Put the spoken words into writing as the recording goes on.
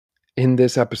In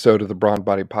this episode of the Brawn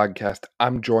Body Podcast,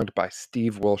 I'm joined by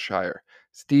Steve Wilshire.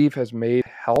 Steve has made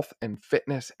health and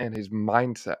fitness and his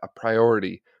mindset a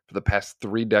priority for the past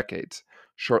 3 decades.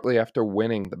 Shortly after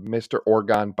winning the Mr.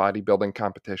 Oregon bodybuilding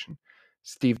competition,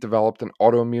 Steve developed an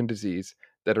autoimmune disease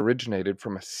that originated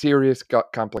from a serious gut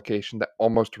complication that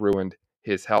almost ruined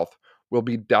his health. We'll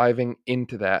be diving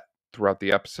into that throughout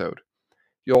the episode.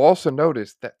 You'll also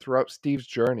notice that throughout Steve's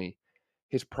journey,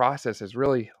 his process has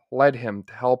really led him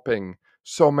to helping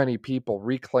so many people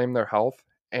reclaim their health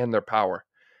and their power.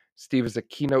 Steve is a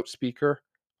keynote speaker,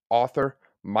 author,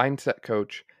 mindset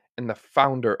coach, and the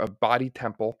founder of Body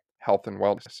Temple Health and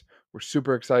Wellness. We're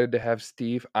super excited to have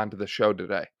Steve onto the show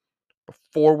today.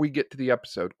 Before we get to the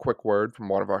episode, quick word from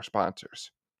one of our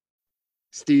sponsors.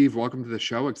 Steve, welcome to the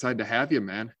show. Excited to have you,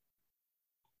 man.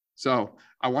 So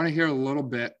I want to hear a little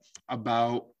bit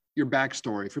about your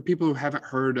backstory for people who haven't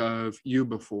heard of you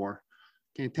before.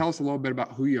 Can you tell us a little bit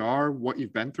about who you are, what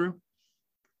you've been through?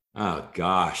 Oh,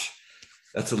 gosh,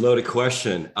 that's a loaded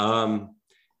question. I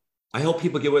help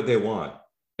people get what they want,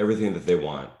 everything that they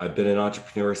want. I've been an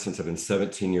entrepreneur since I've been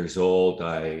 17 years old.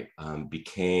 I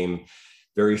became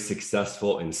very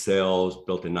successful in sales,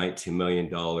 built a $19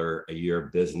 million a year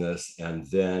business. And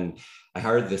then I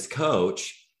hired this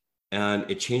coach and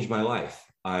it changed my life.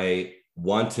 I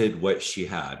wanted what she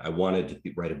had. I wanted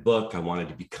to write a book. I wanted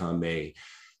to become a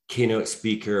keynote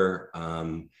speaker.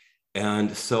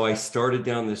 And so I started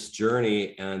down this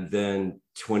journey. And then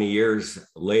 20 years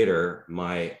later,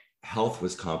 my health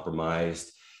was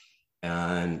compromised.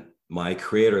 And my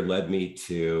creator led me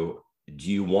to,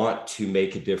 do you want to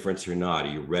make a difference or not? Are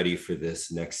you ready for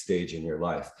this next stage in your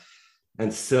life?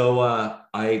 And so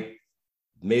I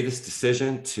made this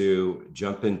decision to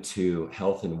jump into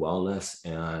health and wellness.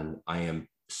 And I am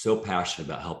so passionate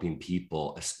about helping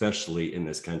people, especially in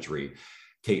this country,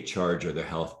 take charge of their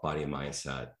health, body, and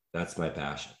mindset. That's my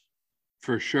passion.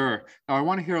 For sure. Now, I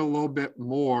want to hear a little bit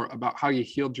more about how you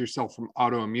healed yourself from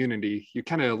autoimmunity. You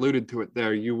kind of alluded to it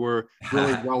there. You were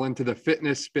really well into the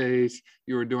fitness space.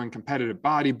 You were doing competitive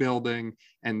bodybuilding,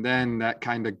 and then that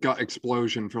kind of gut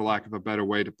explosion, for lack of a better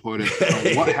way to put it.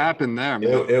 So what happened there,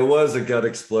 man? It was a gut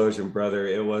explosion, brother.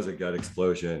 It was a gut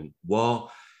explosion.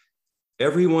 Well,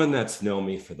 everyone that's known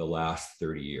me for the last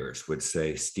 30 years would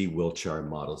say Steve Wilshire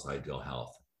models ideal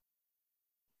health.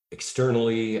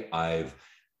 Externally, I've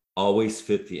always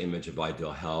fit the image of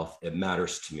ideal health. It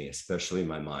matters to me, especially in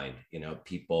my mind. You know,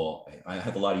 I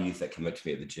have a lot of youth that come up to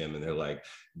me at the gym and they're like,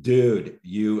 dude,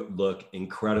 you look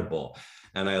incredible.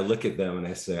 And I look at them and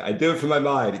I say, I do it for my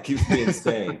mind. It keeps me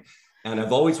insane. And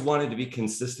I've always wanted to be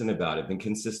consistent about it. I've been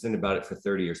consistent about it for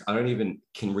 30 years. I don't even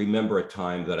can remember a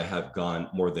time that I have gone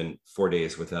more than 4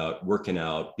 days without working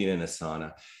out, being in a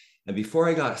sauna. And before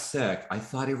I got sick, I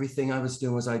thought everything I was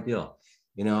doing was ideal.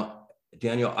 You know,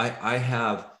 Daniel, I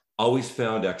have always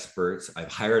found experts.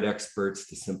 I've hired experts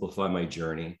to simplify my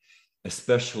journey,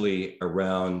 especially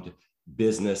around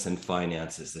business and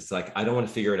finances. It's like, I don't want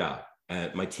to figure it out.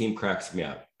 And my team cracks me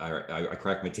up. I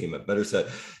crack my team up. Better said,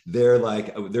 they're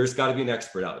like, there's got to be an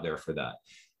expert out there for that.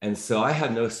 And so I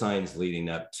had no signs leading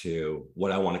up to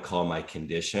what I want to call my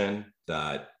condition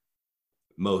that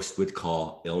most would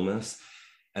call illness.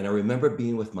 And I remember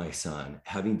being with my son,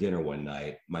 having dinner one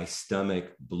night. My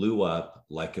stomach blew up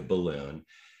like a balloon.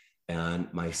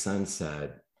 And my son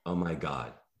said, oh my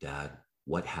God, Dad,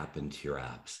 what happened to your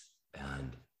abs?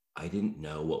 And I didn't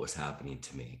know what was happening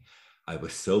to me. I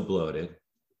was so bloated.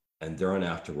 And thereon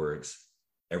afterwards,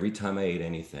 every time I ate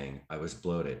anything, I was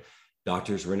bloated.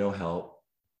 Doctors were no help.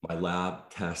 My lab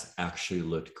tests actually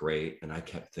looked great. And I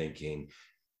kept thinking,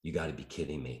 you got to be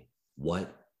kidding me.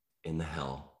 What in the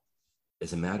hell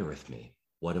is the matter with me?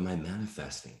 What am I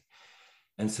manifesting?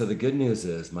 And so the good news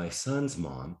is my son's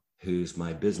mom, who's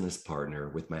my business partner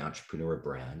with my entrepreneur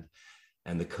brand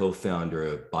and the co-founder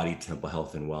of Body Temple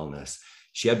Health and Wellness,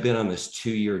 she had been on this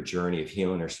 2-year journey of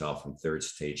healing herself from 3rd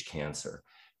stage cancer,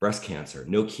 breast cancer,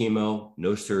 no chemo,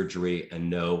 no surgery, and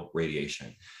no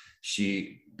radiation.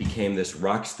 She became this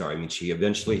rock star. I mean, she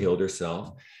eventually healed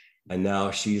herself. And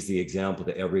now she's the example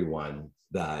to everyone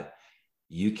that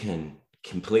you can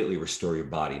completely restore your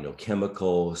body, no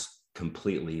chemicals,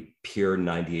 completely pure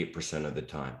 98% of the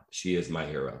time. She is my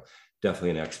hero, definitely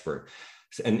an expert.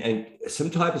 And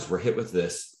sometimes we're hit with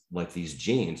this, like these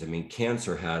genes. I mean,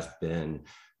 cancer has been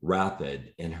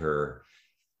rapid in her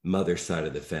mother's side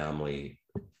of the family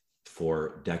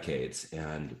for decades.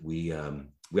 And we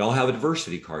all have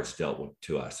adversity cards dealt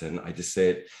to us. And I just say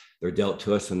it, they're dealt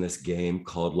to us in this game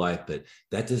called life, but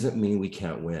that doesn't mean we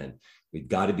can't win. We've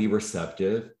got to be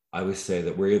receptive. I would say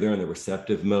that we're either in the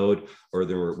receptive mode or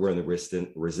we're in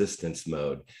the resistance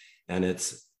mode. And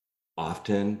it's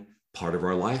often part of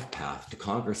our life path to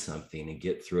conquer something and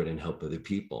get through it and help other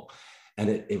people. And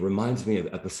it reminds me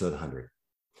of episode 100.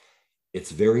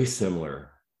 It's very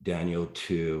similar, Daniel,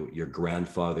 to your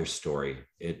grandfather's story.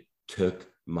 It took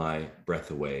my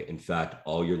breath away. In fact,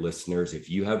 all your listeners, if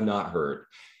you have not heard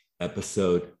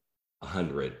episode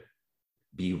 100,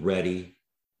 be ready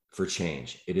for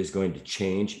change. It is going to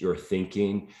change your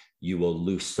thinking. You will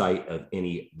lose sight of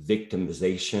any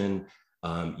victimization.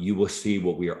 You will see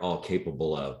what we are all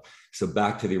capable of. So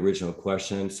back to the original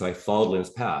question. So I followed Lynn's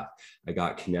path. I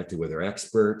got connected with her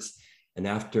experts. And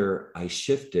after I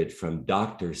shifted from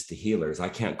doctors to healers, I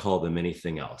can't call them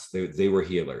anything else. They were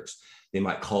healers. They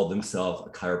might call themselves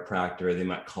a chiropractor. They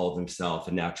might call themselves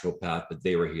a naturopath, but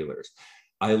they were healers.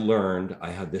 I learned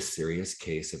I had this serious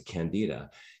case of candida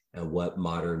and what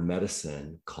modern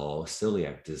medicine calls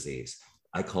celiac disease.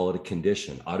 I call it a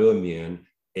condition. Autoimmune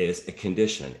is a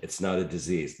condition. It's not a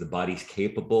disease. The body's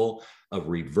capable of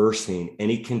reversing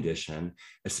any condition,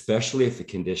 especially if the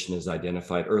condition is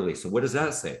identified early. So what does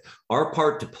that say? Our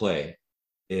part to play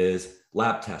is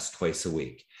lab tests twice a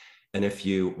week. And if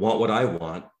you want what I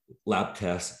want, lab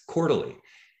tests quarterly.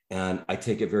 And I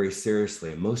take it very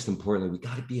seriously. And most importantly, we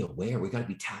got to be aware. We got to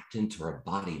be tapped into our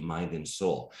body, mind, and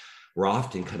soul. We're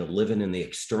often kind of living in the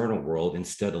external world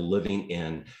instead of living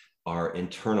in our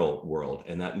internal world.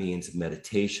 And that means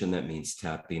meditation. That means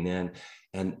tapping in.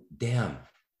 And Dan,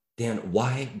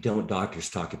 why don't doctors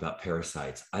talk about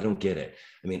parasites? I don't get it.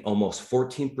 I mean, almost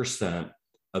 14%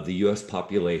 of the US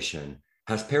population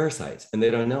has parasites and they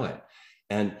don't know it.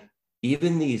 And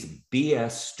even these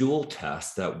BS stool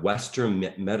tests that Western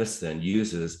medicine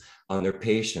uses on their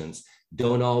patients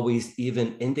don't always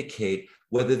even indicate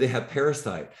whether they have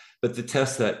parasite. But the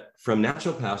tests that from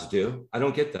naturopaths do, I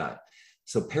don't get that.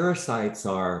 So parasites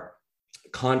are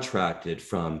contracted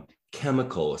from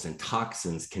chemicals and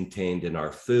toxins contained in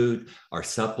our food, our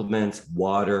supplements,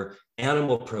 water,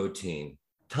 animal protein,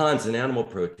 tons of animal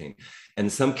protein.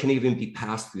 And some can even be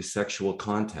passed through sexual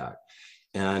contact.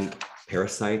 And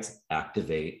parasites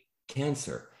activate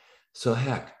cancer. So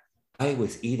heck, I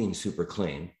was eating super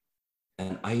clean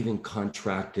and I even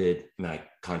contracted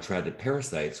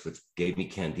parasites, which gave me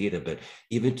candida. But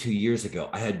even 2 years ago,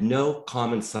 I had no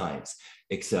common signs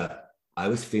except I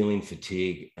was feeling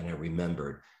fatigue. And I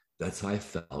remembered that's how I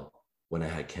felt when I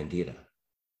had candida.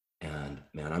 And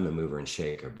man, I'm a mover and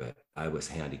shaker, but I was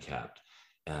handicapped.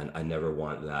 And I never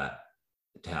want that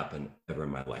to happen ever in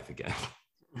my life again.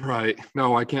 Right.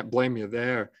 No, I can't blame you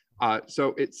there.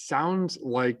 So it sounds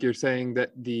like you're saying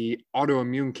that the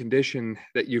autoimmune condition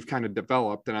that you've kind of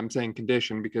developed, and I'm saying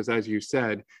condition because, as you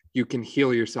said, you can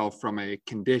heal yourself from a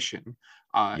condition.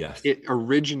 Yes. It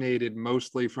originated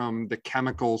mostly from the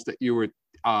chemicals that you were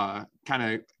kind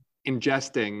of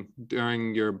ingesting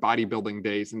during your bodybuilding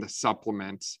days and the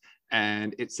supplements.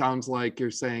 And it sounds like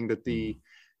you're saying that the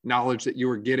knowledge that you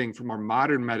were getting from our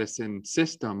modern medicine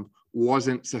system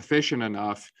wasn't sufficient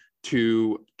enough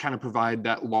to kind of provide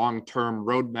that long-term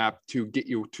roadmap to get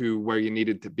you to where you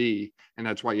needed to be. And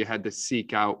that's why you had to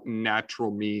seek out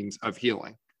natural means of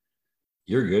healing.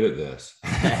 You're good at this.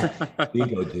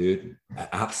 Bingo, dude.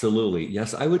 Absolutely.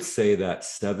 Yes, I would say that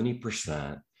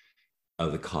 70%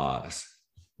 of the cause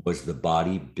was the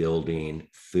bodybuilding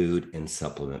food and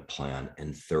supplement plan,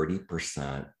 and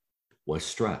 30% was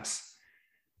stress.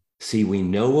 See, we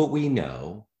know what we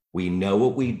know. We know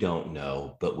what we don't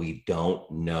know, but we don't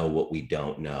know what we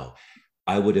don't know.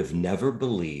 I would have never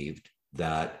believed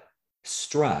that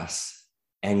stress,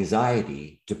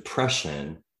 anxiety,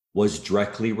 depression was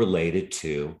directly related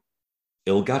to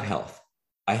ill gut health.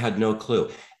 I had no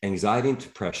clue. Anxiety and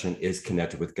depression is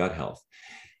connected with gut health.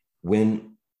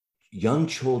 When young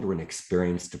children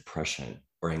experience depression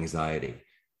or anxiety,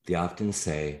 they often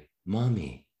say,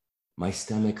 "Mommy, my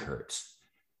stomach hurts."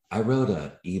 I wrote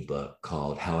an ebook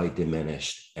called How I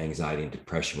Diminished Anxiety and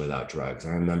Depression Without Drugs.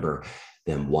 I remember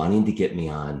them wanting to get me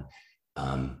on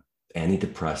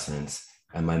antidepressants.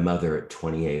 And my mother at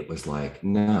 28 was like,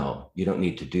 "No, you don't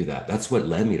need to do that." That's what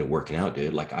led me to working out,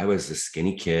 dude. Like I was a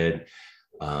skinny kid,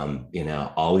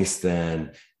 always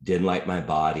thin, didn't like my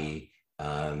body.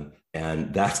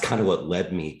 And that's kind of what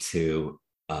led me to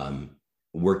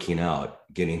working out,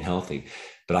 getting healthy.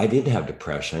 But I didn't have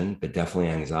depression, but definitely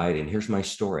anxiety. And here's my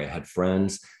story. I had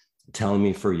friends telling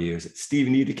me for years, "Steve,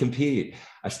 you need to compete."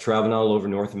 I was traveling all over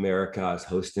North America. I was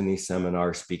hosting these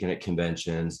seminars, speaking at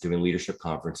conventions, doing leadership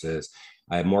conferences.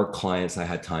 I had more clients I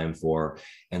had time for.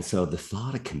 And so the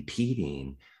thought of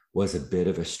competing was a bit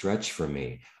of a stretch for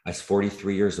me. I was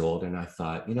 43 years old and I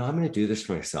thought, I'm going to do this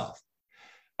for myself.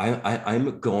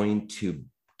 I'm going to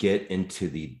get into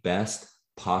the best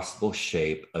possible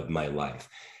shape of my life.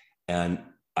 And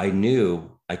I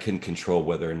knew I couldn't control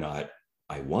whether or not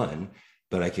I won,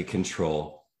 but I could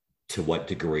control to what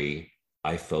degree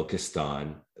I focused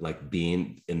on like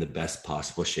being in the best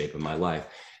possible shape of my life.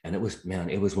 And it was, man,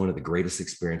 it was one of the greatest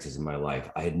experiences in my life.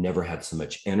 I had never had so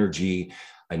much energy.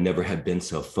 I never had been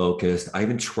so focused. I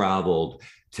even traveled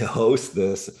to host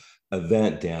this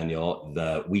event, Daniel,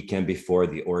 the weekend before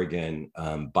the Oregon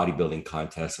bodybuilding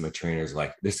contest. And my trainer's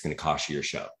like, this is going to cost you your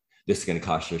show. This is going to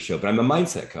cost you a show, but I'm a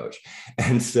mindset coach.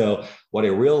 And so what I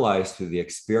realized through the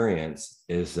experience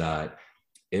is that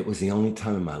it was the only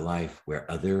time in my life where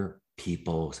other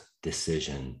people's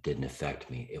decision didn't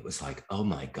affect me. It was like, oh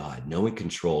my God, no one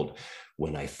controlled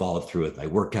when I followed through with my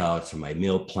workouts or my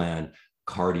meal plan,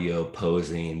 cardio,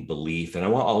 posing, belief. And I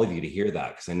want all of you to hear that,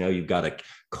 because I know you've got a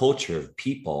culture of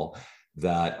people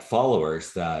that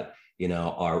followers that, you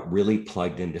know, are really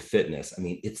plugged into fitness. I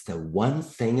mean, it's the one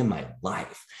thing in my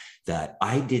life that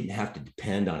I didn't have to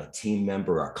depend on a team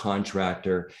member or a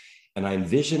contractor. And I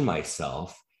envisioned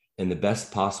myself in the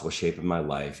best possible shape of my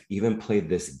life, even played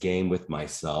this game with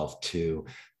myself to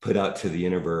put out to the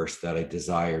universe that I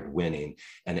desired winning.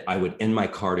 And I would end my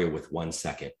cardio with 1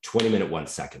 second, 20-minute 1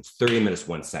 second, 30 minutes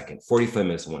 1 second, 45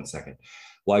 minutes 1 second.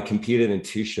 Well, I competed in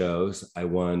 2 shows. I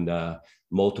won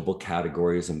multiple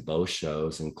categories in both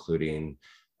shows, including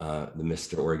the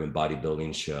Mr. Oregon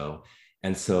Bodybuilding show.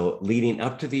 And so leading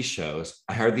up to these shows,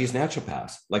 I hired these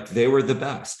naturopaths, like they were the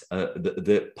best,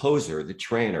 the poser, the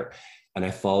trainer, and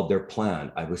I followed their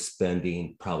plan. I was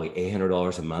spending probably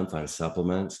 $800 a month on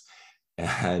supplements,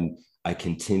 and I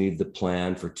continued the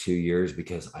plan for 2 years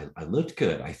because I looked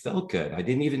good. I felt good. I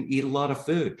didn't even eat a lot of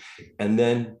food. And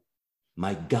then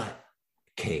my gut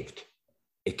caved.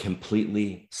 It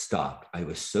completely stopped. I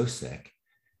was so sick.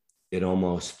 It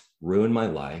almost ruined my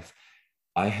life.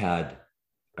 I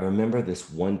remember this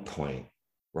one point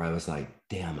where I was like,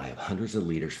 damn, I have hundreds of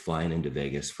leaders flying into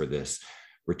Vegas for this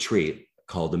retreat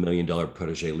called the $1 Million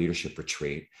Protege Leadership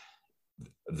Retreat,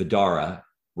 Vdara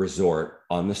Resort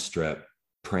on the Strip,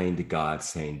 praying to God,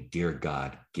 saying, dear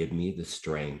God, give me the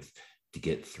strength to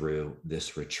get through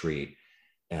this retreat.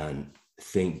 And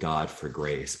thank God for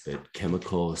grace. But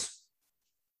chemicals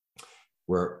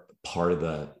were part of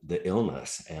the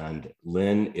illness. And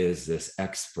Lynn is this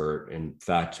expert, in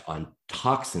fact, on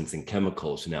toxins and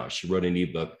chemicals now. She wrote an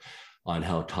ebook on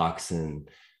how toxins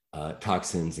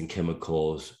and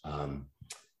chemicals,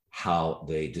 how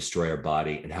they destroy our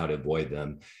body and how to avoid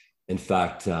them. In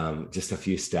fact, just a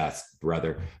few stats,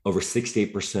 brother, over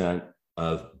 68%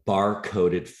 of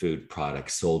bar-coded food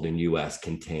products sold in US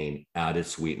contain added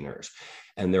sweeteners.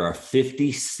 And there are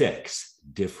 56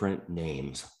 different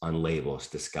names on labels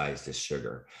disguised as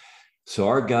sugar. So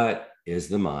our gut is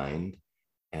the mind,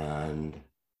 and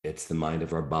it's the mind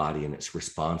of our body, and it's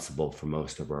responsible for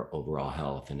most of our overall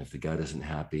health. And if the gut isn't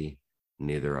happy,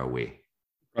 neither are we.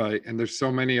 Right. And there's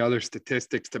so many other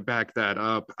statistics to back that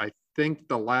up. I think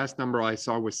the last number I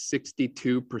saw was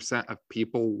 62% of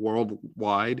people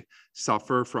worldwide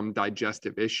suffer from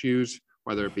digestive issues,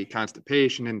 whether it be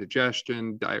constipation,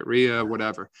 indigestion, diarrhea,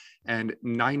 whatever. And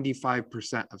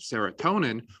 95% of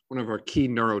serotonin, one of our key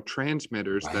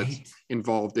neurotransmitters that's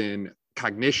involved in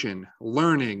cognition,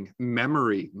 learning,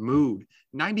 memory, mood,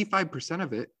 95%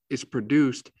 of it is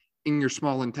produced in your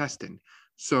small intestine.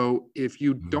 So if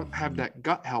you don't have that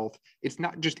gut health, it's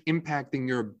not just impacting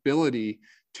your ability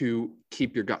to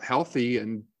keep your gut healthy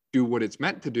and do what it's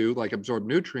meant to do, like absorb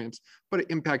nutrients, but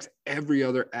it impacts every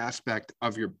other aspect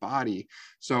of your body.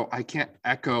 So I can't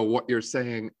echo what you're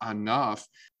saying enough.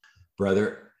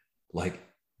 Brother, like,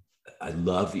 I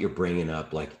love that you're bringing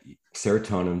up, like,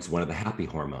 serotonin is one of the happy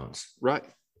hormones. Right.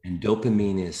 And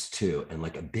dopamine is too. And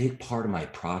like a big part of my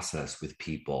process with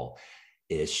people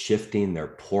is shifting their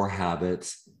poor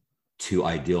habits to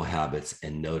ideal habits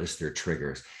and notice their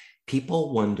triggers.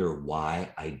 People wonder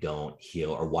why I don't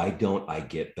heal, or why don't I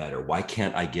get better? Why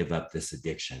can't I give up this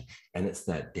addiction? And it's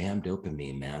that damn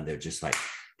dopamine, man. They're just like,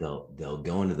 they'll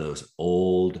go into those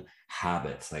old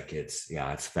habits. Like it's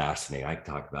fascinating. I can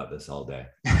talk about this all day.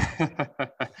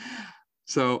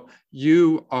 So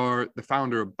you are the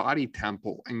founder of Body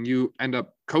Temple, and you end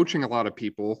up coaching a lot of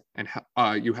people, and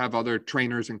you have other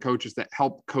trainers and coaches that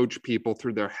help coach people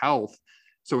through their health.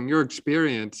 So in your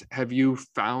experience, have you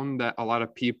found that a lot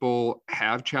of people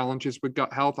have challenges with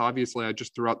gut health? Obviously, I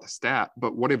just threw out the stat,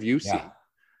 but what have you seen?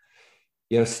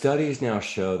 You know, studies now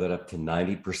show that up to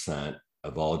 90%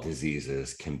 of all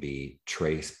diseases can be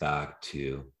traced back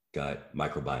to gut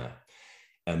microbiome.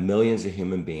 And millions of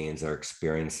human beings are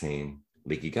experiencing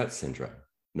leaky gut syndrome.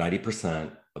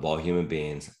 90% of all human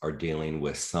beings are dealing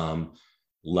with some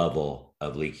level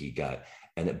of leaky gut.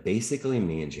 And it basically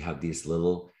means you have these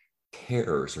little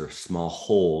tears or small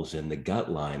holes in the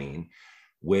gut lining,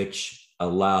 which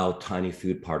allow tiny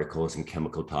food particles and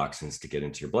chemical toxins to get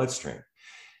into your bloodstream.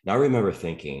 Now, I remember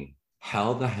thinking,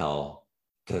 how the hell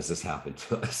does this happen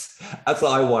to us? That's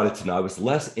all I wanted to know. I was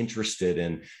less interested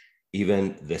in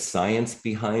even the science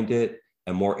behind it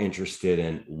and more interested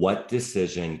in what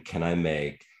decision can I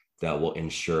make that will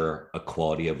ensure a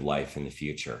quality of life in the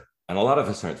future. And a lot of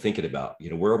us aren't thinking about,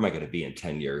 where am I going to be in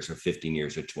 10 years or 15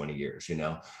 years or 20 years?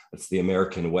 It's the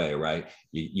American way, right?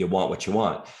 You want what you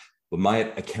want. But my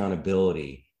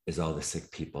accountability is all the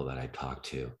sick people that I talk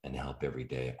to and help every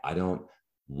day. I don't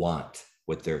want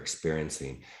what they're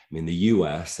experiencing. I mean, the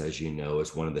US, as you know,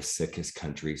 is one of the sickest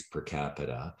countries per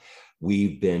capita.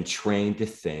 We've been trained to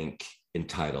think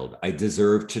entitled. I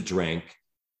deserve to drink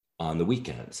on the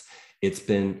weekends. It's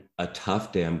been a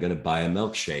tough day. I'm going to buy a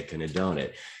milkshake and a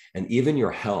donut. And even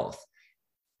your health,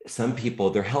 some people,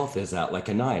 their health is at like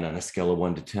a 9 on a scale of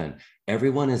 1 to 10.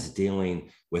 Everyone is dealing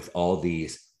with all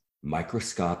these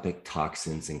microscopic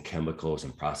toxins and chemicals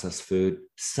and processed food.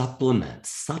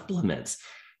 Supplements.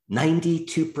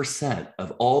 92%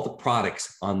 of all the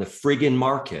products on the friggin'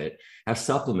 market have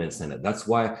supplements in it. That's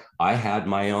why I had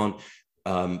my own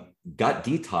gut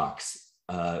detox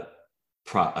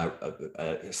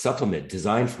supplement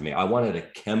designed for me. I wanted a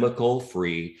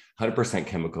chemical-free, 100%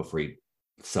 chemical-free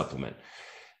supplement.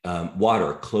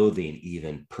 Water, clothing,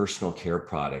 even personal care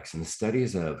products. And the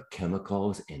studies of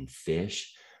chemicals in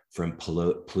fish from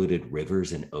polluted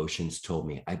rivers and oceans told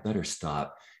me I better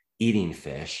stop eating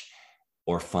fish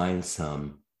or find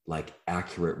some like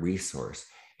accurate resource.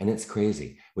 And it's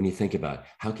crazy when you think about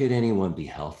how could anyone be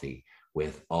healthy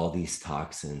with all these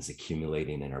toxins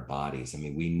accumulating in our bodies? I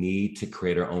mean, we need to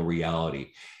create our own reality.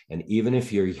 And even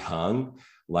if you're young,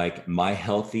 like my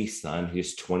healthy son,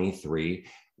 who's 23,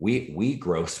 we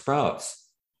grow sprouts.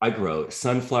 I grow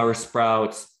sunflower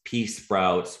sprouts, pea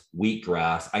sprouts,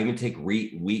 wheatgrass. I even take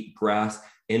wheatgrass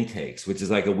intakes, which is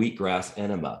like a wheatgrass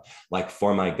enema, like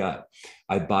for my gut.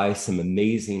 I buy some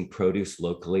amazing produce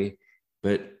locally,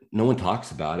 but no one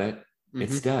talks about it. Mm-hmm.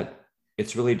 It's dead.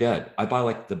 It's really dead. I buy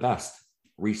like the best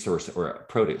resource or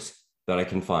produce that I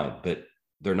can find, but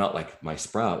they're not like my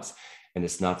sprouts, and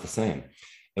it's not the same.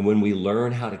 And when we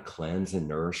learn how to cleanse and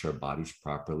nourish our bodies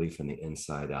properly from the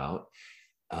inside out,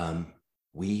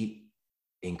 we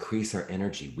increase our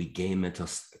energy. We gain mental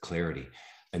clarity.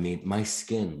 I mean, my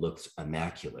skin looks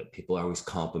immaculate. People are always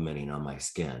complimenting on my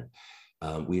skin.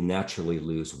 We naturally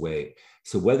lose weight.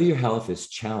 So whether your health is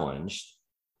challenged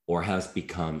or has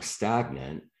become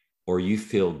stagnant, or you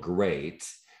feel great,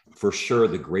 for sure,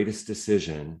 the greatest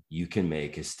decision you can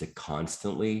make is to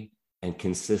constantly and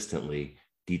consistently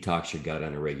detox your gut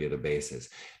on a regular basis.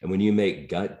 And when you make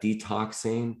gut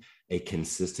detoxing a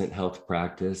consistent health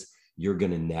practice, you're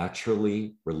going to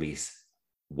naturally release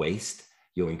waste.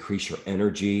 You'll increase your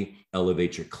energy,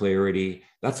 elevate your clarity.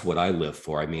 That's what I live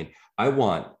for. I mean, I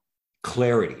want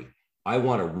clarity. I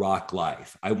want a rock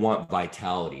life. I want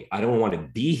vitality. I don't want to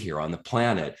be here on the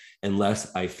planet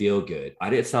unless I feel good.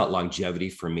 It's not longevity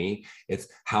for me. It's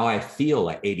how I feel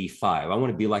at 85. I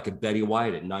want to be like a Betty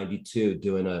White at 92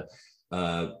 doing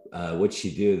what'd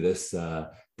she do? This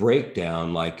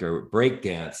breakdown, like a break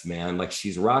dance, man, like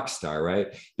she's a rock star, right?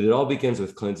 But it all begins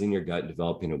with cleansing your gut and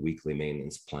developing a weekly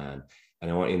maintenance plan. And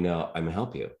I want you to know, I'm gonna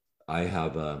help you. I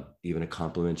have even a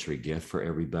complimentary gift for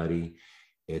everybody.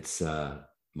 It's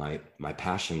my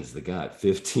passion's the gut.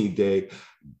 15-day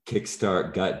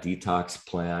kickstart gut detox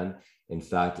plan. In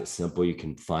fact, it's simple. You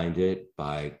can find it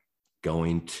by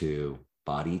going to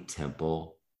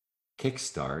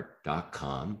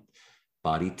bodytemplekickstart.com,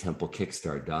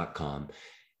 bodytemplekickstart.com.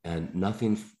 And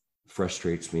nothing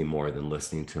frustrates me more than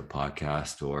listening to a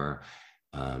podcast, or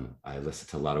I listen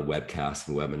to a lot of webcasts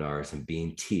and webinars and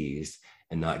being teased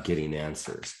and not getting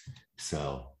answers.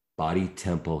 So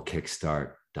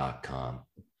bodytemplekickstart.com.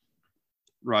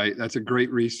 Right. That's a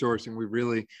great resource, and we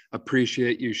really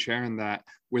appreciate you sharing that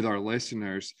with our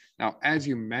listeners. Now, as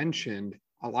you mentioned,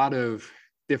 a lot of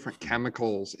different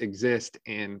chemicals exist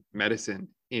in medicine,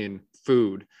 in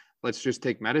food. Let's just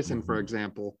take medicine, for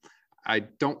example. I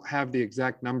don't have the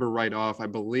exact number right off. I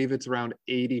believe it's around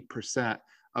 80%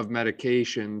 of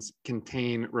medications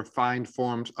contain refined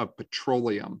forms of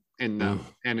petroleum in them.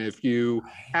 And if you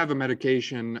have a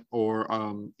medication or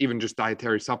even just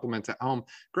dietary supplements at home,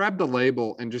 grab the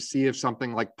label and just see if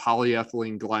something like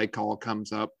polyethylene glycol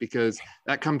comes up, because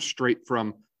that comes straight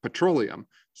from petroleum.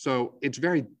 So it's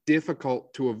very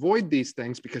difficult to avoid these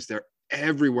things because they're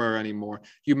everywhere anymore.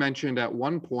 You mentioned at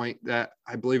one point that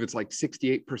I believe it's like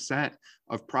 68%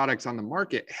 of products on the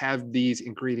market have these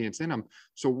ingredients in them.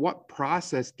 So what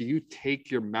process do you take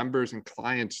your members and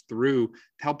clients through to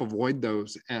help avoid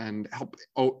those and help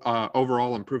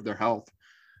overall improve their health?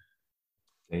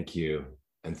 Thank you.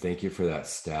 And thank you for that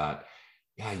stat.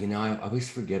 Yeah, I always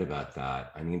forget about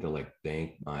that. I need to like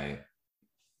bank my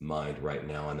mind right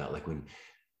now on that. Like when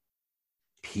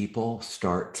people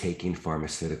start taking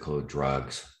pharmaceutical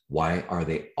drugs, why are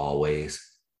they always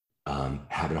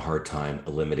having a hard time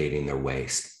eliminating their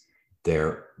waste?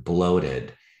 They're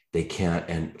bloated. They can't.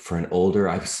 And for an older,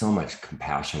 I have so much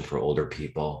compassion for older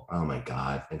people. Oh my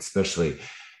God. And especially,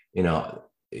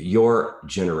 your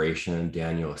generation,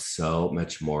 Daniel, is so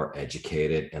much more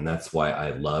educated. And that's why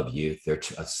I love youth.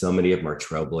 So many of them are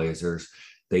trailblazers.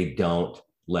 They don't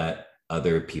let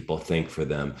other people think for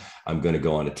them. I'm going to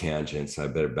go on a tangent, so I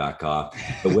better back off.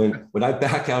 But when I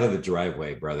back out of the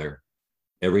driveway, brother,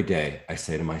 every day I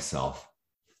say to myself,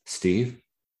 Steve,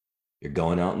 you're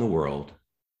going out in the world,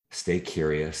 stay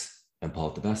curious and pull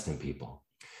out the best in people.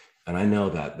 And I know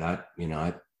that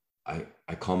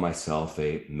I call myself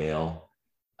a male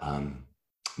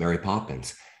Mary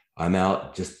Poppins. I'm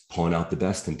out just pulling out the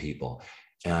best in people.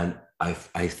 And I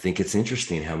think it's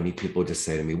interesting how many people just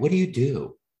say to me, what do you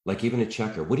do? Like even a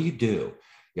checker, what do you do?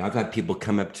 Yeah, I've had people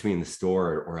come up to me in the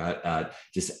store or at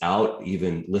just out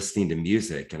even listening to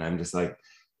music. And I'm just like,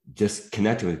 just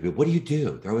connecting with people. What do you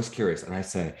do? They're always curious. And I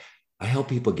say, I help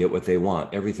people get what they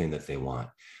want, everything that they want.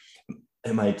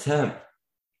 And my attempt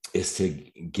is to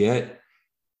get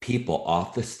people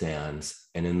off the stands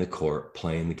and in the court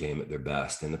playing the game at their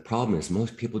best. And the problem is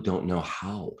most people don't know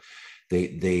how.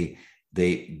 They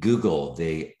Google,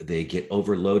 they get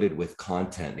overloaded with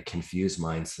content. A confused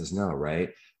mind says no, right?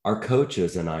 Our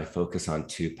coaches and I focus on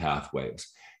two pathways.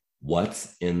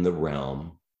 What's in the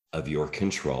realm of your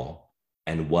control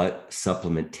and what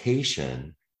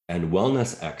supplementation and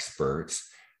wellness experts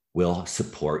will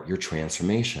support your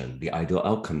transformation, the ideal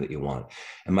outcome that you want.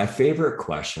 And my favorite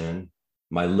question,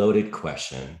 my loaded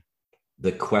question,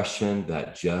 the question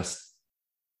that just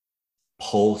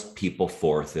pulls people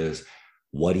forth is,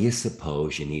 what do you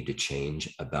suppose you need to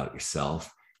change about yourself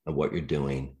and what you're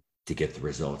doing to get the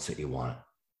results that you want?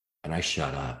 And I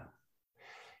shut up.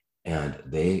 And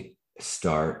they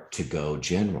start to go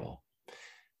general.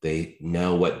 They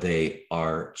know what they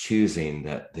are choosing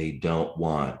that they don't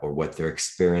want or what they're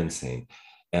experiencing.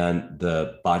 And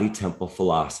the body temple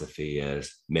philosophy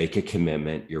is make a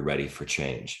commitment, you're ready for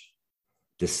change.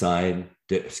 Design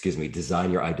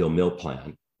your ideal meal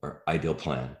plan or ideal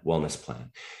plan, wellness plan,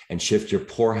 and shift your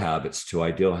poor habits to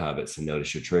ideal habits and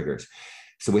notice your triggers.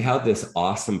 So we have this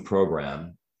awesome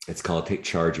program. It's called Take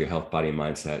Charge Your Health, Body, and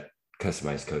Mindset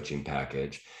Customized Coaching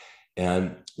Package.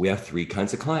 And we have three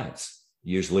kinds of clients.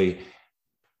 Usually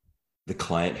the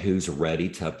client who's ready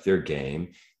to up their game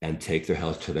and take their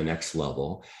health to the next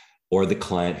level, or the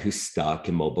client who's stuck,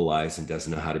 immobilized, and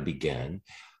doesn't know how to begin,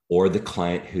 or the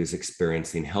client who's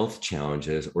experiencing health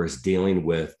challenges or is dealing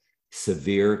with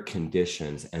severe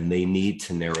conditions and they need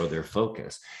to narrow their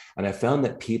focus. And I found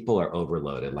that people are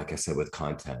overloaded, like I said, with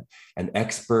content, and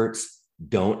experts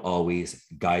don't always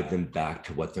guide them back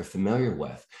to what they're familiar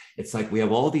with. It's like we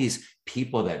have all these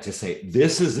people that just say,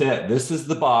 this is it. This is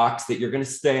the box that you're going to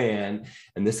stay in.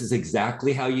 And this is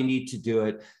exactly how you need to do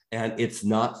it. And it's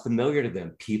not familiar to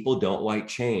them. People don't like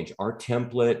change. Our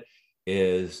template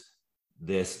is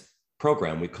this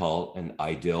program we call an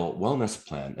ideal wellness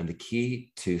plan. And the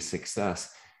key to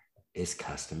success is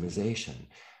customization.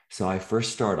 So I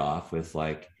first start off with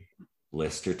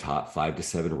list your top 5 to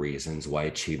 7 reasons why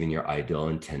achieving your ideal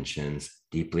intentions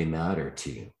deeply matter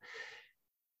to you.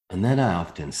 And then I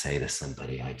often say to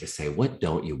somebody, I just say, what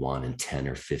don't you want in 10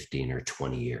 or 15 or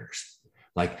 20 years?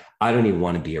 Like, I don't even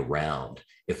want to be around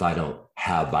if I don't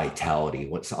have vitality.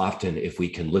 What's often, if we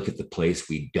can look at the place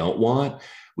we don't want,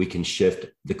 we can shift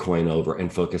the coin over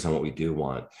and focus on what we do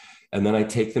want. And then I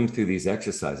take them through these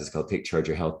exercises called Take Charge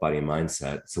Your Health, Body, and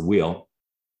Mindset. It's a wheel.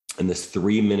 And this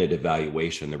 3-minute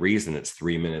evaluation, the reason it's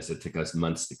 3 minutes, it took us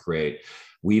months to create.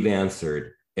 We've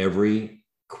answered every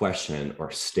question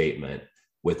or statement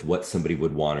with what somebody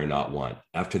would want or not want.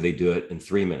 After they do it in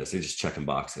 3 minutes, they're just checking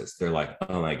boxes. They're like,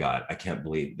 oh my God, I can't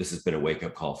believe this has been a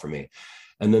wake-up call for me.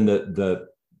 And then the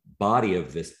body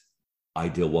of this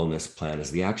ideal wellness plan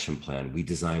is the action plan. We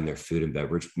design their food and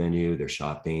beverage menu, their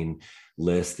shopping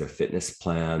list, their fitness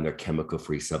plan, their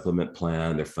chemical-free supplement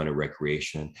plan, their fun and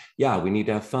recreation. Yeah, we need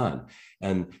to have fun.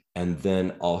 And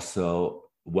then also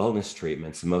wellness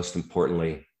treatments. Most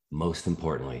importantly,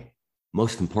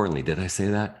 did I say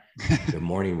that? The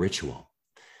morning ritual.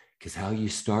 Because how you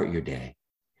start your day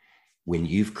when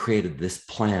you've created this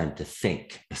plan to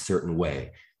think a certain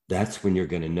way, that's when you're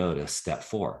going to notice step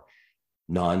 4,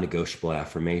 non-negotiable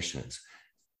affirmations.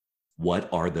 What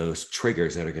are those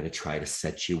triggers that are going to try to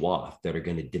set you off, that are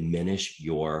going to diminish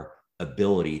your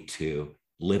ability to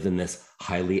live in this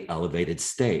highly elevated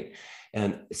state?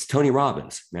 And it's Tony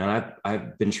Robbins, man.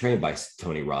 I've been trained by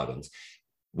Tony Robbins.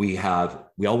 We all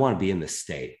want to be in this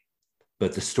state,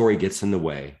 but the story gets in the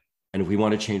way. And if we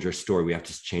want to change our story, we have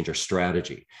to change our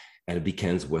strategy. And it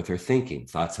begins with our thinking.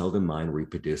 Thoughts held in mind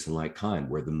reproduce in like kind.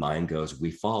 Where the mind goes, we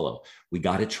follow. We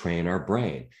got to train our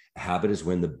brain. A habit is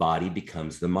when the body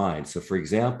becomes the mind. So for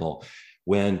example,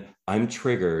 when I'm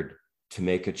triggered to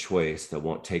make a choice that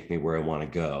won't take me where I want to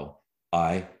go,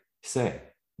 I say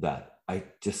that. I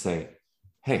just say,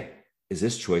 hey, is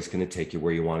this choice going to take you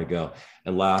where you want to go?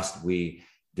 And last, we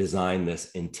design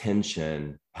this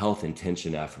intention, health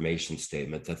intention affirmation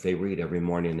statement that they read every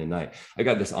morning and night. I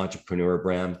got this entrepreneur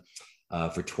brand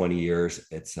for 20 years.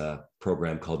 It's a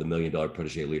program called the $1 Million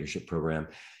Protege Leadership Program.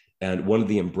 And one of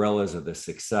the umbrellas of the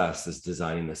success is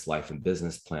designing this life and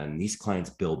business plan. And these clients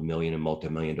build million and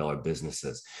multi-million dollar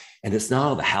businesses. And it's not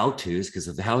all the how-tos, because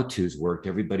if the how-tos worked,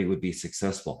 everybody would be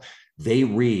successful. They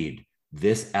read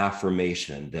this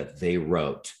affirmation that they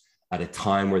wrote at a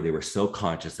time where they were so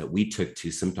conscious that we took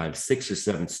to sometimes 6 or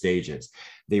 7 stages.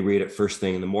 They read it first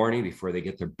thing in the morning before they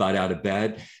get their butt out of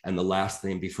bed, and the last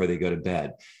thing before they go to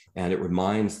bed. And it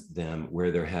reminds them where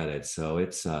they're headed. So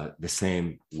it's the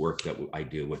same work that I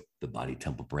do with the Body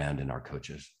Temple brand and our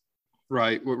coaches.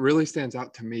 Right. What really stands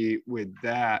out to me with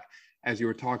that, as you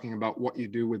were talking about what you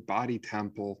do with Body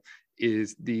Temple,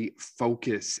 is the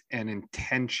focus and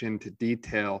intention to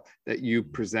detail that you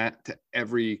present to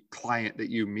every client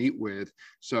that you meet with.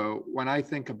 So when I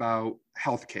think about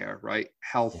healthcare, right,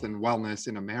 health and wellness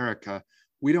in America,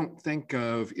 we don't think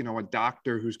of, a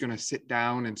doctor who's going to sit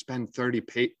down and spend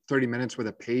 30 minutes with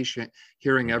a patient,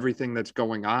 hearing everything that's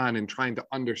going on and trying to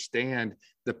understand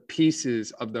the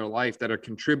pieces of their life that are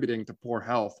contributing to poor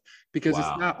health. Because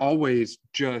It's not always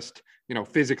just,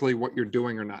 physically what you're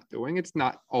doing or not doing. It's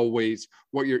not always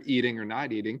what you're eating or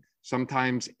not eating.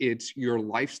 Sometimes it's your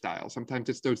lifestyle. Sometimes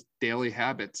it's those daily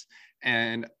habits.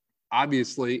 And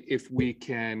obviously, if we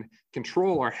can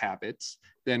control our habits,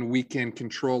 then we can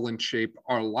control and shape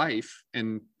our life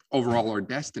and overall our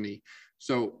destiny.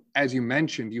 So as you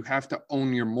mentioned, you have to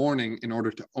own your morning in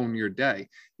order to own your day.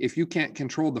 If you can't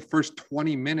control the first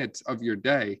 20 minutes of your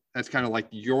day, that's kind of like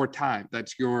your time.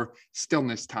 That's your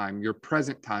stillness time, your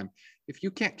present time. If you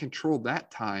can't control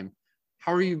that time,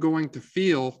 how are you going to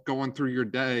feel going through your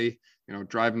day,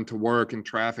 driving to work and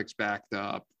traffic's backed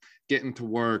up, getting to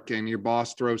work and your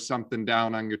boss throws something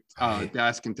down on your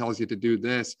desk and tells you to do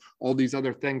this, all these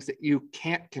other things that you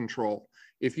can't control.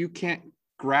 If you can't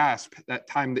grasp that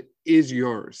time that is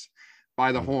yours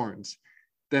by the horns,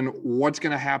 then what's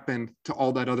going to happen to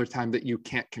all that other time that you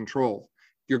can't control?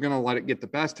 You're going to let it get the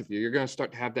best of you. You're going to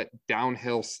start to have that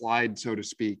downhill slide, so to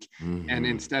speak. Mm-hmm. And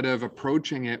instead of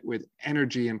approaching it with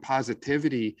energy and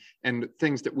positivity and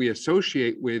things that we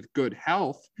associate with good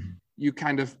health, you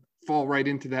kind of fall right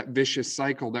into that vicious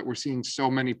cycle that we're seeing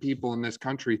so many people in this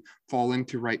country fall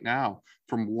into right now,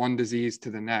 from one disease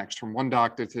to the next, from one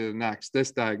doctor to the next,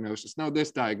 this diagnosis, no,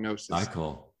 this diagnosis.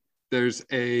 There's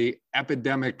a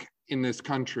epidemic in this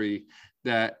country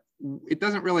that it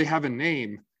doesn't really have a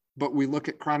name, but we look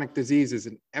at chronic diseases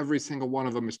and every single one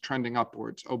of them is trending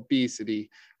upwards: obesity,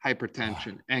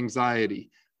 hypertension, anxiety.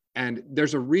 And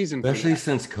there's a reason, especially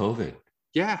since COVID.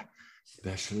 Yeah.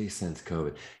 Especially since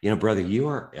COVID. Brother, you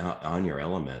are on your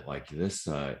element like this.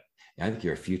 I think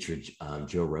you're a future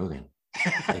Joe Rogan.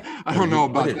 I don't know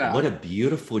about that. What a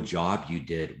beautiful job you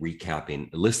did recapping.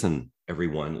 Listen,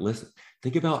 everyone, listen.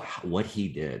 Think about what he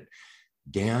did.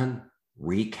 Dan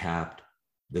recapped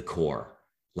the core.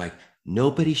 Like,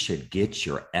 nobody should get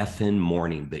your effing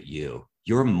morning but you.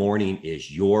 Your morning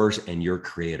is yours and your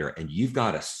creator. And you've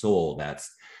got a soul that's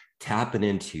tapping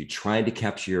into, trying to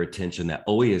capture your attention, that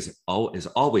is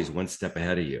always one step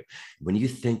ahead of you. When you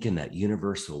think in that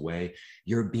universal way,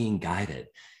 you're being guided.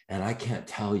 And I can't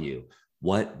tell you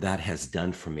what that has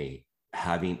done for me,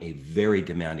 having a very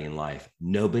demanding life.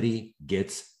 Nobody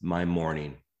gets my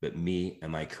morning but me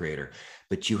and my creator.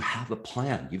 But you have a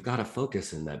plan. You've got to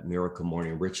focus in that miracle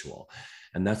morning ritual.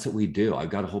 And that's what we do.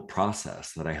 I've got a whole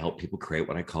process that I help people create,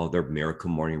 what I call their miracle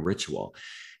morning ritual.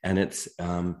 And it's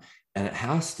and it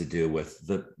has to do with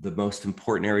the most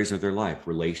important areas of their life: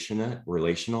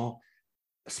 relational,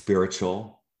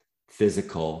 spiritual,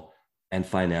 physical, and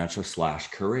financial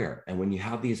 / career. And when you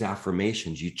have these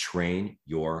affirmations, you train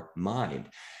your mind.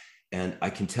 And I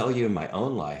can tell you in my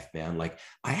own life, man, like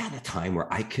I had a time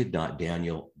where I could not,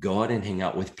 Daniel, go out and hang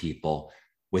out with people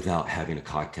without having a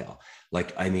cocktail.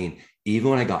 Like, I mean, even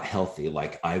when I got healthy,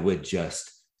 like I would just,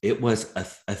 it was a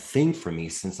thing for me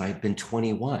since I had been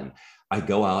 21. I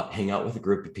go out, hang out with a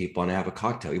group of people, and I have a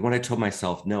cocktail. Even when I told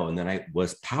myself no, and then I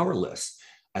was powerless.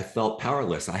 I felt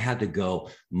powerless. I had to go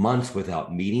months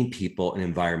without meeting people in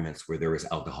environments where there was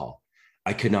alcohol.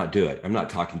 I could not do it. I'm not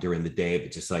talking during the day,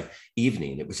 but just like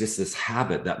evening. It was just this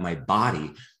habit that my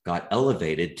body got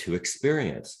elevated to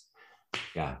experience.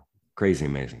 Yeah, crazy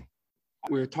amazing.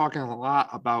 We were talking a lot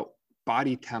about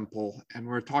body temple, and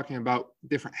we're talking about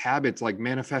different habits like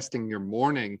manifesting your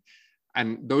morning.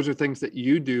 And those are things that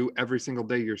you do every single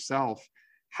day yourself.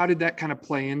 How did that kind of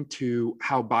play into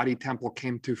how Body Temple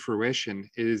came to fruition?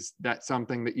 Is that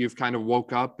something that you've kind of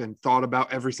woke up and thought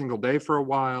about every single day for a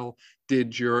while?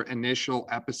 Did your initial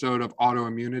episode of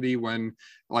autoimmunity, when,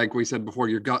 like we said before,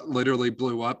 your gut literally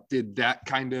blew up, did that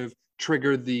kind of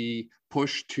trigger the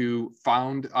push to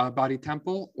found Body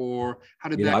Temple, or how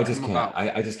did that come about?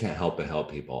 I just can't help but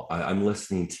help people. I'm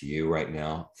listening to you right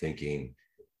now thinking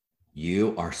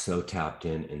you are so tapped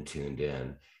in and tuned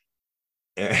in.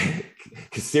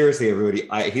 Because seriously, everybody,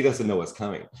 he doesn't know what's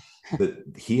coming, but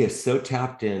he is so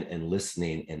tapped in and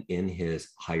listening and in his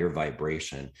higher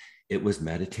vibration. It was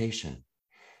meditation.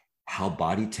 How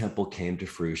Body Temple came to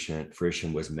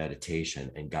fruition was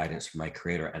meditation and guidance from my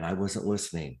creator. And I wasn't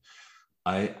listening.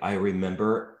 I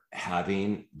remember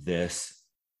having this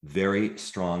very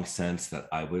strong sense that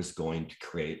I was going to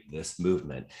create this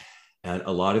movement. And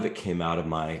a lot of it came out of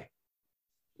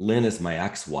Lynn is my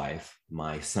ex-wife,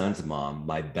 my son's mom,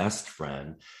 my best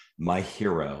friend, my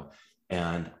hero.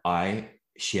 And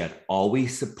she had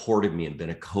always supported me and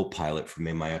been a co-pilot for me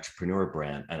in my entrepreneur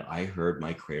brand. And I heard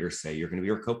my creator say, you're going to be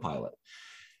your co-pilot.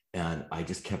 And I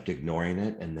just kept ignoring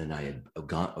it. And then I had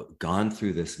gone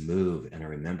through this move. And I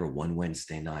remember one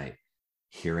Wednesday night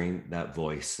hearing that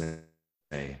voice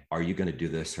say, are you going to do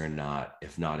this or not?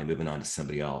 If not, I'm moving on to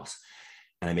somebody else.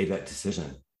 And I made that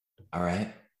decision. All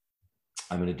right,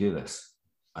 I'm going to do this.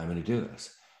 I'm going to do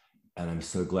this. And I'm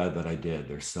so glad that I did.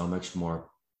 There's so much more,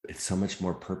 it's so much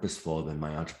more purposeful than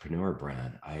my entrepreneur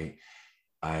brand.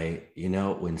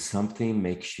 When something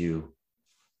makes you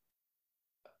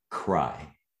cry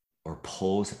or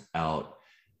pulls out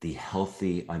the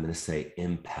healthy, I'm going to say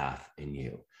empath in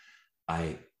you,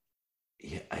 I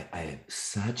have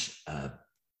such a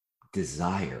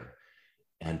desire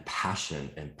and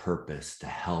passion and purpose to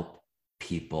help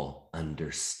people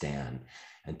understand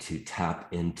and to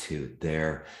tap into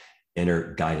their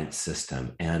inner guidance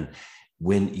system. And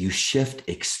when you shift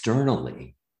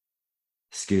externally,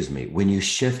 when you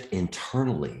shift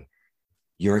internally,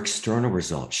 your external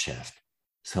results shift.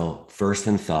 So first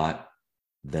in thought,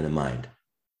 then in mind.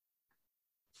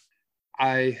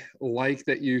 I like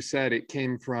that you said it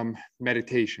came from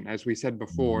meditation. As we said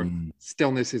before,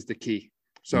 stillness is the key.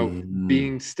 So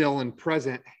being still and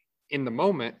present in the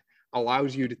moment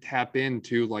allows you to tap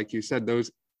into, like you said,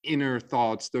 those inner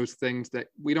thoughts, those things that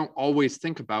we don't always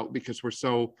think about because we're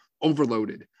so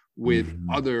overloaded with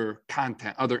other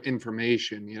content, other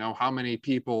information. You know, how many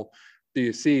people do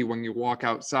you see when you walk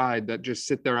outside that just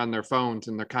sit there on their phones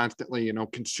and they're constantly,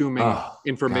 consuming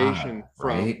information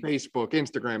from Facebook,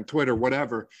 Instagram, Twitter,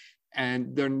 whatever,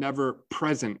 and they're never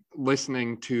present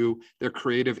listening to their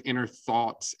creative inner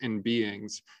thoughts and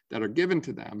beings that are given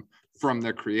to them from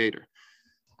their creator.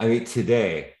 I mean,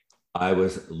 today I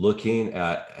was looking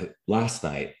at last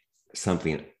night,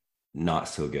 something not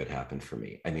so good happened for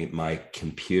me. I mean, my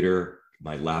computer,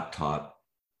 my laptop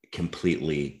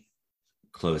completely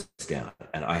closed down,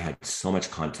 and I had so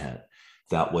much content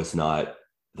that was not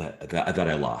that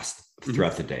I lost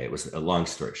throughout the day. It was a long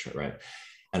story short, right?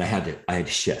 And I had to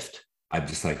shift. I'm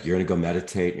just like, you're going to go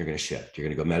meditate, and you're going to shift. You're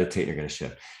going to go meditate, and you're going to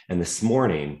shift. And this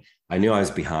morning, I knew I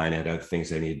was behind. I had other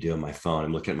things I needed to do on my phone.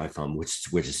 I'm looking at my phone, which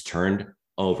is turned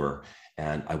over.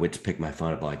 And I went to pick my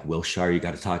phone up, like, Wilshire, you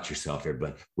got to talk to yourself here,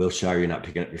 but Wilshire, you're not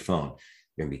picking up your phone.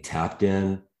 You're going to be tapped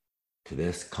in to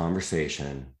this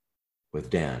conversation with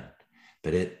Dan.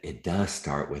 But it does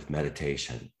start with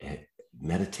meditation.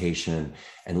 Meditation,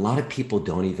 and a lot of people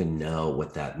don't even know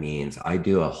what that means. I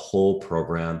do a whole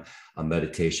program on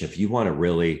meditation. If you want to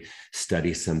really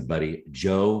study somebody,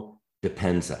 Joe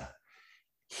Dispenza,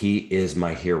 he is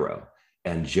my hero.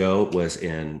 And Joe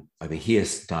he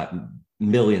has got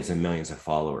millions and millions of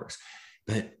followers.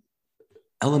 But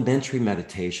elementary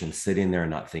meditation, sitting there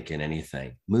and not thinking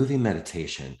anything, moving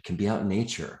meditation can be out in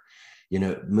nature.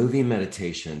 Moving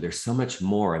meditation, there's so much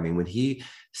more. I mean, when he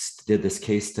did this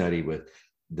case study with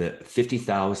the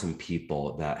 50,000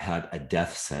 people that had a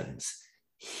death sentence,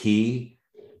 he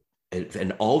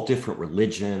and all different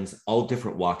religions, all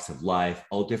different walks of life,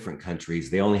 all different countries,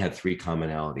 they only had three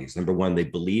commonalities. Number one, they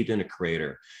believed in a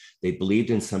creator. They believed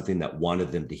in something that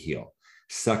wanted them to heal.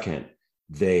 Second,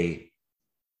 they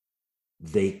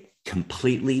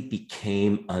completely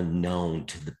became unknown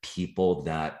to the people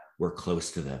that were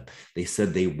close to them. They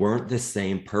said they weren't the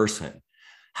same person.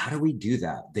 How do we do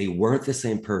that? They weren't the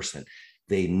same person.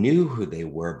 They knew who they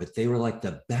were, but they were like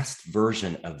the best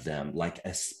version of them, like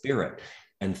a spirit.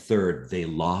 And third, they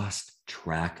lost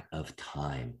track of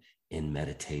time in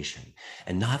meditation,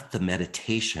 and not the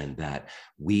meditation that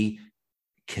we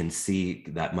can see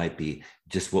that might be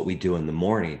just what we do in the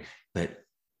morning, but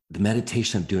the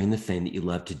meditation of doing the thing that you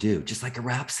love to do, just like a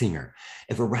rap singer.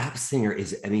 If a rap singer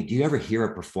is, I mean, do you ever hear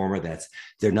a performer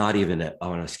they're not even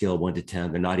on a scale of 1 to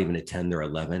 10, they're not even a 10, they're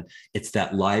 11. It's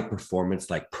that live performance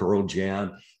like Pearl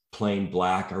Jam, Plain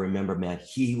Black. I remember, man,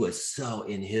 he was so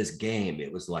in his game.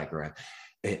 It was like,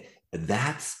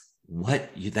 that's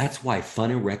why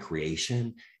fun and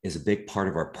recreation is a big part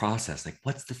of our process. Like,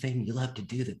 what's the thing you love to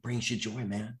do that brings you joy,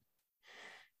 man?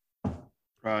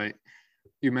 Right.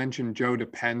 You mentioned Joe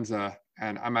Dispenza,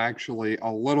 and I'm actually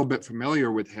a little bit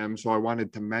familiar with him. So I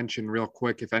wanted to mention real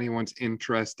quick, if anyone's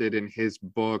interested in his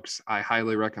books, I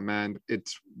highly recommend.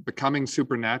 It's Becoming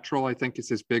Supernatural, I think is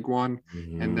his big one.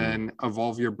 Mm-hmm. And then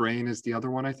Evolve Your Brain is the other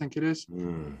one, I think it is.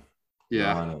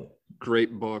 Yeah,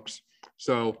 great books.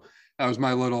 So that was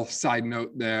my little side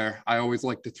note there. I always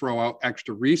like to throw out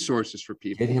extra resources for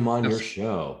people. Get him on your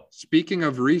show. Speaking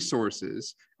of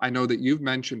resources, I know that you've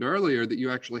mentioned earlier that you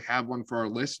actually have one for our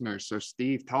listeners. So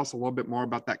Steve, tell us a little bit more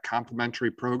about that complimentary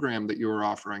program that you were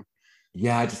offering.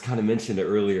 Yeah, I just kind of mentioned it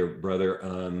earlier,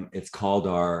 brother. It's called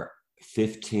our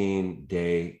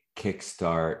 15-day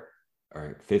kickstart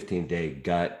or 15-day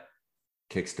gut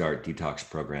kickstart detox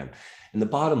program. And the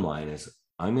bottom line is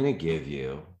we're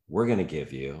going to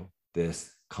give you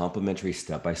this complimentary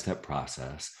step-by-step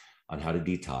process on how to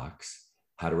detox,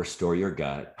 how to restore your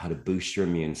gut, how to boost your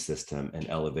immune system, and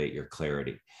elevate your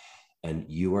clarity. And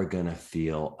you are going to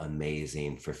feel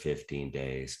amazing for 15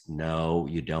 days. No,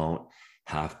 you don't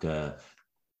have to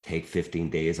take 15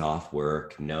 days off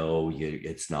work. No,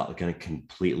 it's not going to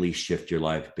completely shift your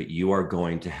life, but you are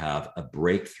going to have a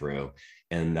breakthrough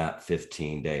in that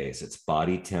 15 days. It's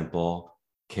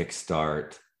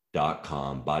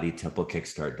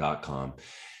bodytemplekickstart.com,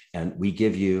 and we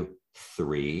give you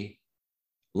 3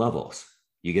 levels.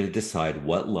 You get to decide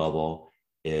what level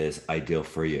is ideal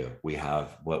for you. We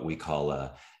have what we call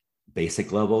a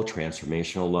basic level,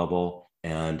 transformational level,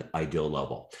 and ideal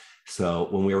level. So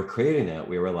when we were creating it,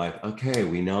 we were like, okay,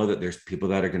 we know that there's people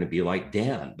that are going to be like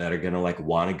Dan, that are going to like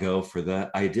want to go for the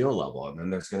ideal level. And then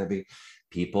there's going to be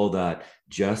people that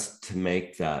just to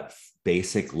make that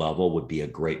basic level would be a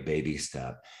great baby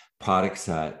step. Products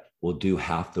that will do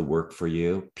half the work for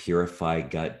you: Purify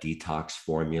Gut Detox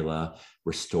Formula,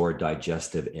 Restore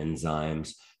Digestive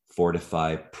Enzymes,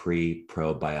 Fortify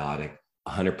Pre-Probiotic,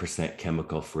 100%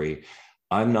 chemical free.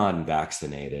 I'm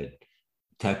non-vaccinated.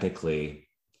 Technically,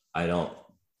 I don't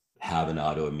have an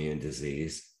autoimmune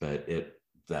disease, but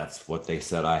that's what they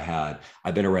said I had.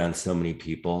 I've been around so many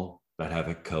people that have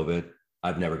a COVID.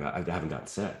 I haven't gotten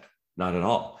sick, not at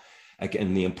all.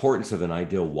 And the importance of an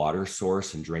ideal water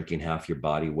source and drinking half your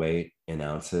body weight in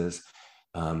ounces,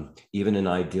 even in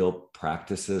ideal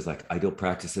practices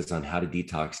on how to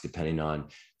detox, depending on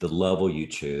the level you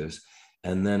choose.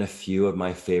 And then a few of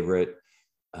my favorite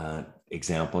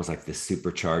examples, like the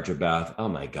supercharger bath. Oh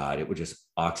my God, it would just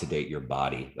oxidate your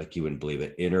body like you wouldn't believe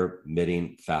it.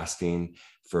 Intermittent fasting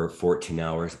for 14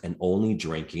 hours and only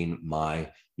drinking my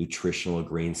nutritional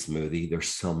green smoothie. There's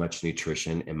so much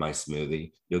nutrition in my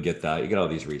smoothie. You'll get that. You get all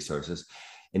these resources.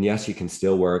 And yes, you can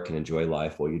still work and enjoy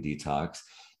life while you detox.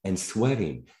 And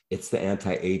sweating, it's the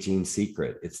anti-aging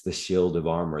secret. It's the shield of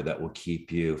armor that will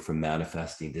keep you from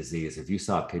manifesting disease. If you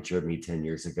saw a picture of me 10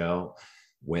 years ago,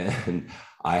 when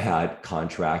I had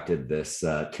contracted this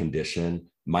condition,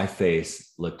 my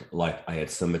face looked like I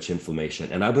had so much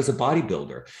inflammation, and I was a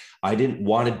bodybuilder. I didn't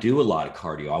want to do a lot of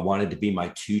cardio. I wanted to be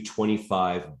my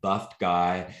 225 buffed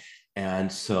guy.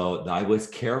 And so I was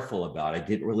careful about it. I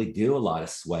didn't really do a lot of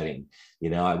sweating.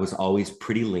 You know, I was always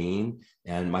pretty lean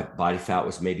and my body fat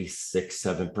was maybe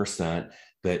 6-7%,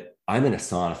 but I'm in a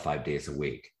sauna 5 days a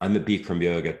week. I'm at Bikram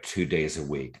yoga 2 days a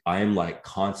week. I am like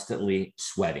constantly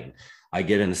sweating. I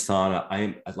get in the sauna.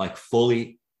 I'm like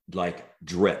fully like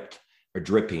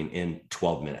dripping in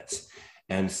 12 minutes.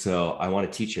 And so I want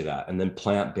to teach you that. And then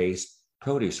plant-based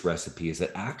produce recipes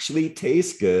that actually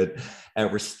taste good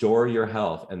and restore your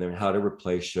health. And then how to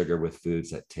replace sugar with foods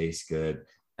that taste good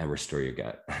and restore your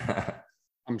gut.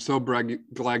 I'm so glad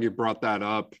you brought that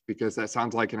up because that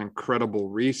sounds like an incredible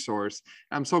resource.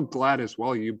 I'm so glad as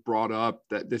well you brought up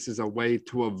that this is a way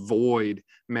to avoid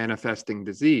manifesting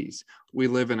disease. We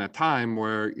live in a time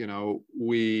where,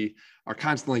 we are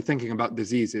constantly thinking about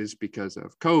diseases because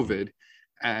of COVID.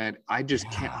 And I just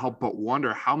can't Yeah. help but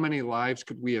wonder how many lives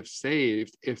could we have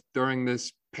saved if during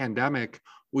this pandemic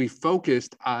we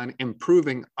focused on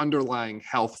improving underlying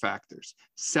health factors.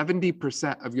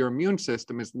 70% of your immune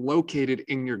system is located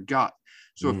in your gut.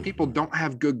 So if people Mhm. don't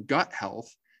have good gut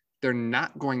health, they're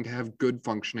not going to have good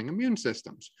functioning immune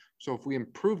systems. So if we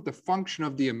improve the function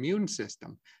of the immune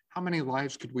system, how many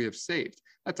lives could we have saved?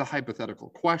 That's a hypothetical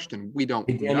question. We don't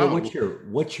Hey Daniel, know.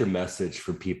 what's your message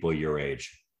for people your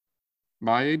age?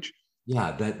 My age?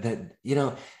 Yeah,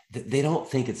 they don't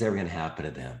think it's ever going to happen to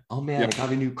them. Oh man, I Yep. got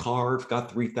a new car. It's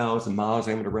got 3,000 miles.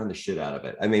 I'm going to run the shit out of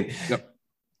it. I mean, Yep.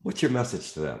 what's your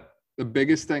message to them? The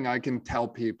biggest thing I can tell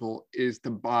people is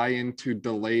to buy into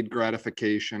delayed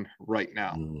gratification right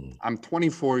now. Mm, I'm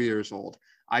 24 years old.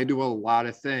 I do a lot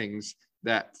of things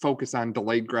that focus on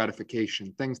delayed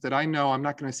gratification, things that I know I'm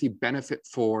not going to see benefit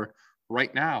for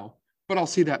right now, but I'll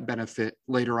see that benefit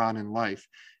later on in life.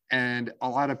 And a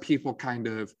lot of people kind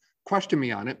of question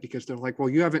me on it because they're like, well,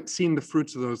 you haven't seen the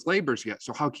fruits of those labors yet.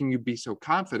 So how can you be so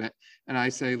confident? And I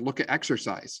say, look at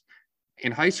exercise.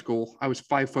 In high school, I was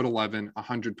 5'11",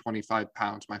 125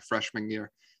 pounds my freshman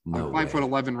year. I'm no five foot way.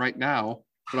 11 right now,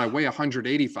 but I weigh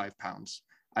 185 pounds.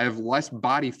 I have less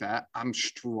body fat. I'm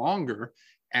stronger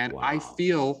and I Wow.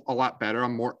 feel a lot better.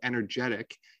 I'm more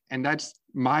energetic. And that's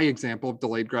my example of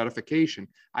delayed gratification.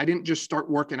 I didn't just start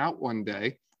working out one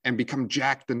day and become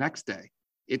jacked the next day.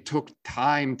 It took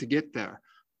time to get there.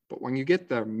 But when you get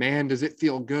there, man, does it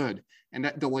feel good. And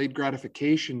that delayed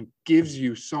gratification gives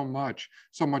you so much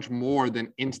more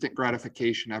than instant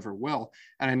gratification ever will.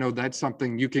 And I know that's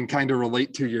something you can kind of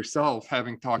relate to yourself,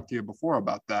 having talked to you before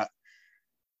about that.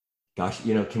 Gosh,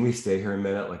 can we stay here a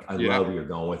minute? Like, I Yeah. love where you're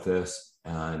going with this,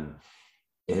 and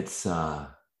it's uh,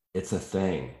 it's a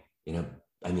thing. You know,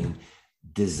 I mean,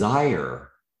 desire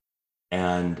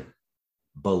and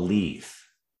belief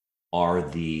are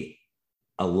the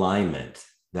alignment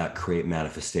that create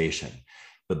manifestation.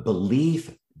 But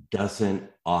belief doesn't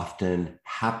often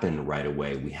happen right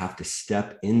away. We have to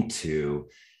step into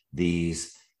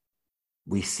these,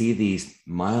 we see these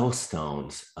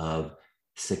milestones of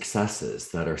successes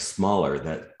that are smaller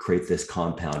that create this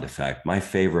compound effect. One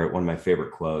of my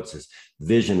favorite quotes is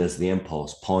vision is the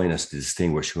impulse pulling us to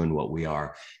distinguish who and what we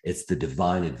are. It's the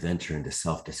divine adventure into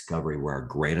self-discovery where our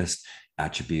greatest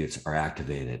attributes are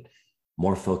activated.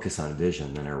 More focus on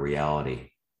vision than our reality.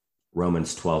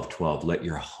 Romans 12:12, let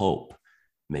your hope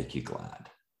make you glad.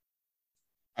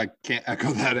 I can't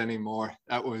echo that anymore.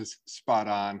 That was spot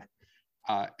on.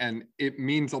 And it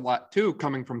means a lot too,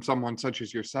 coming from someone such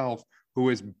as yourself who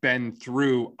has been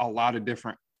through a lot of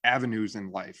different avenues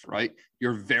in life, right?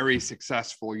 You're very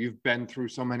successful. You've been through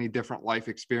so many different life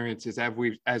experiences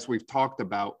as we've talked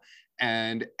about.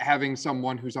 And having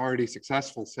someone who's already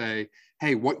successful say,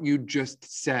 hey, what you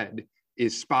just said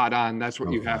is spot on. That's what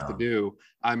Oh, you have to yeah. do.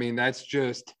 I mean, that's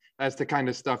the kind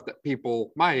of stuff that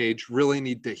people my age really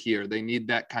need to hear. They need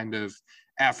that kind of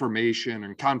affirmation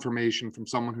and confirmation from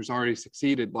someone who's already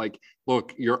succeeded. Like,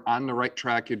 look, you're on the right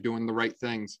track. You're doing the right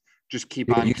things. Just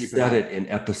keep on You keeping said on. it in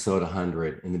episode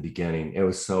 100 in the beginning. It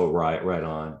was so right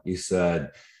on. You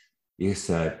said,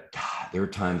 "God, there were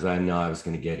times I know I was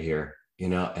going to get here,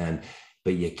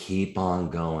 but you keep on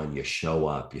going. You show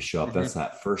up. You show up. That's Mm-hmm.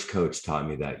 that first coach taught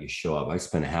me that you show up. I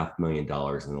spent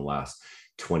 $500,000 in the last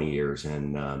 20 years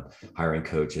in hiring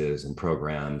coaches and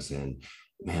programs. And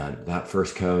man, that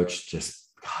first coach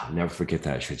just, God, I'll never forget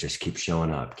that. Should just keep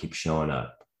showing up, keep showing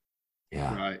up.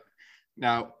 Yeah. Right.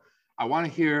 Now, I want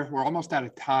to hear, we're almost out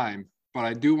of time, but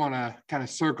I do want to kind of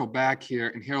circle back here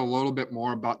and hear a little bit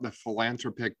more about the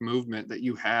philanthropic movement that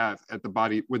you have at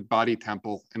with Body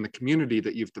Temple and the community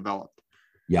that you've developed.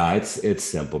 Yeah, it's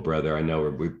simple, brother. I know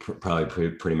we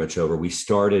probably pretty much over. We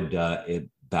started this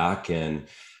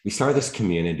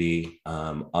community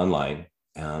online,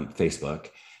 Facebook,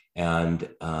 and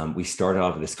we started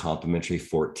off with this complimentary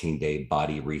 14-day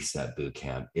body reset boot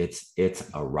camp. It's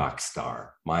a rock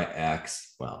star. My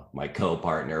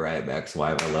co-partner, right, my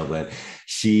ex-wife, I love that.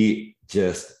 She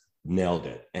just nailed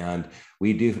it. And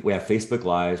we have Facebook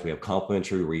Lives, we have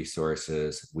complimentary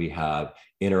resources, we have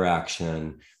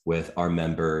interaction with our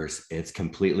members. It's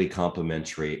completely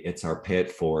complimentary. It's our Pay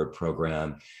It Forward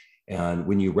program. And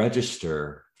when you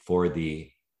register for the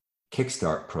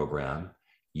Kickstart program,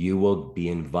 you will be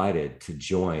invited to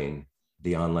join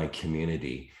the online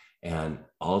community. and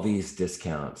all these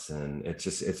discounts. And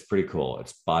it's pretty cool.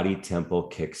 It's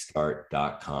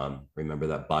bodytemplekickstart.com. Remember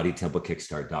that,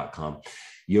 bodytemplekickstart.com.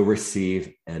 You'll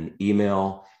receive an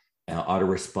email, an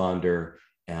autoresponder,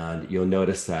 and you'll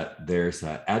notice that there's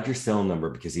add your cell number,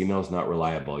 because email is not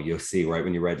reliable. You'll see right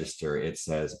when you register, it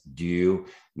says,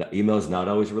 email is not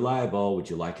always reliable. Would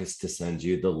you like us to send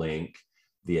you the link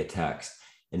via text?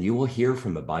 And you will hear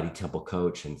from a Body Temple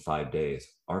coach in 5 days.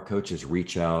 Our coaches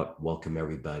reach out, welcome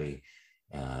everybody,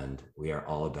 and we are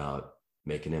all about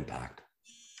making impact.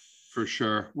 For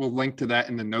sure. We'll link to that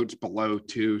in the notes below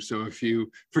too. So if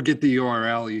you forget the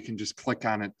URL, you can just click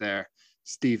on it there.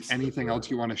 Steve, anything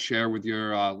else you want to share with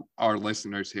our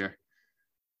listeners here?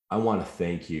 I want to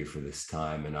thank you for this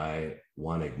time, and I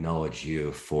want to acknowledge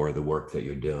you for the work that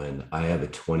you're doing. I have a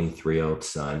 23-year-old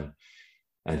son,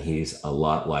 and he's a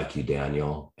lot like you,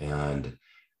 Daniel. And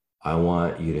I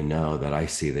want you to know that I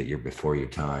see that you're before your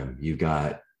time. You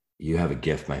have a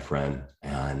gift, my friend.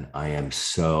 And I am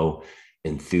so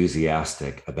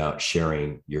enthusiastic about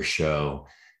sharing your show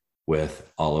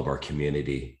with all of our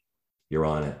community. You're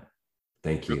on it.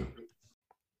 Thank you.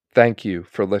 Thank you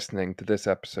for listening to this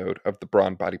episode of the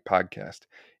Brawn Body Podcast.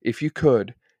 If you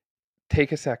could,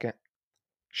 take a second,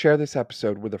 share this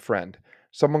episode with a friend,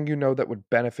 someone you know that would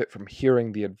benefit from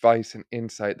hearing the advice and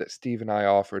insight that Steve and I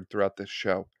offered throughout this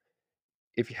show.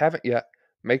 If you haven't yet,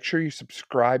 make sure you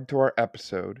subscribe to our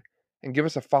episode and give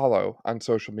us a follow on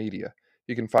social media.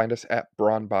 You can find us at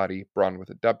Brawn Body, Brawn with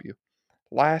a W.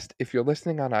 Last, if you're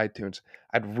listening on iTunes,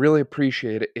 I'd really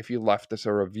appreciate it if you left us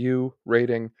a review,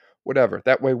 rating, whatever.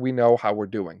 That way we know how we're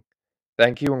doing.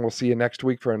 Thank you, and we'll see you next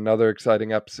week for another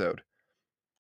exciting episode.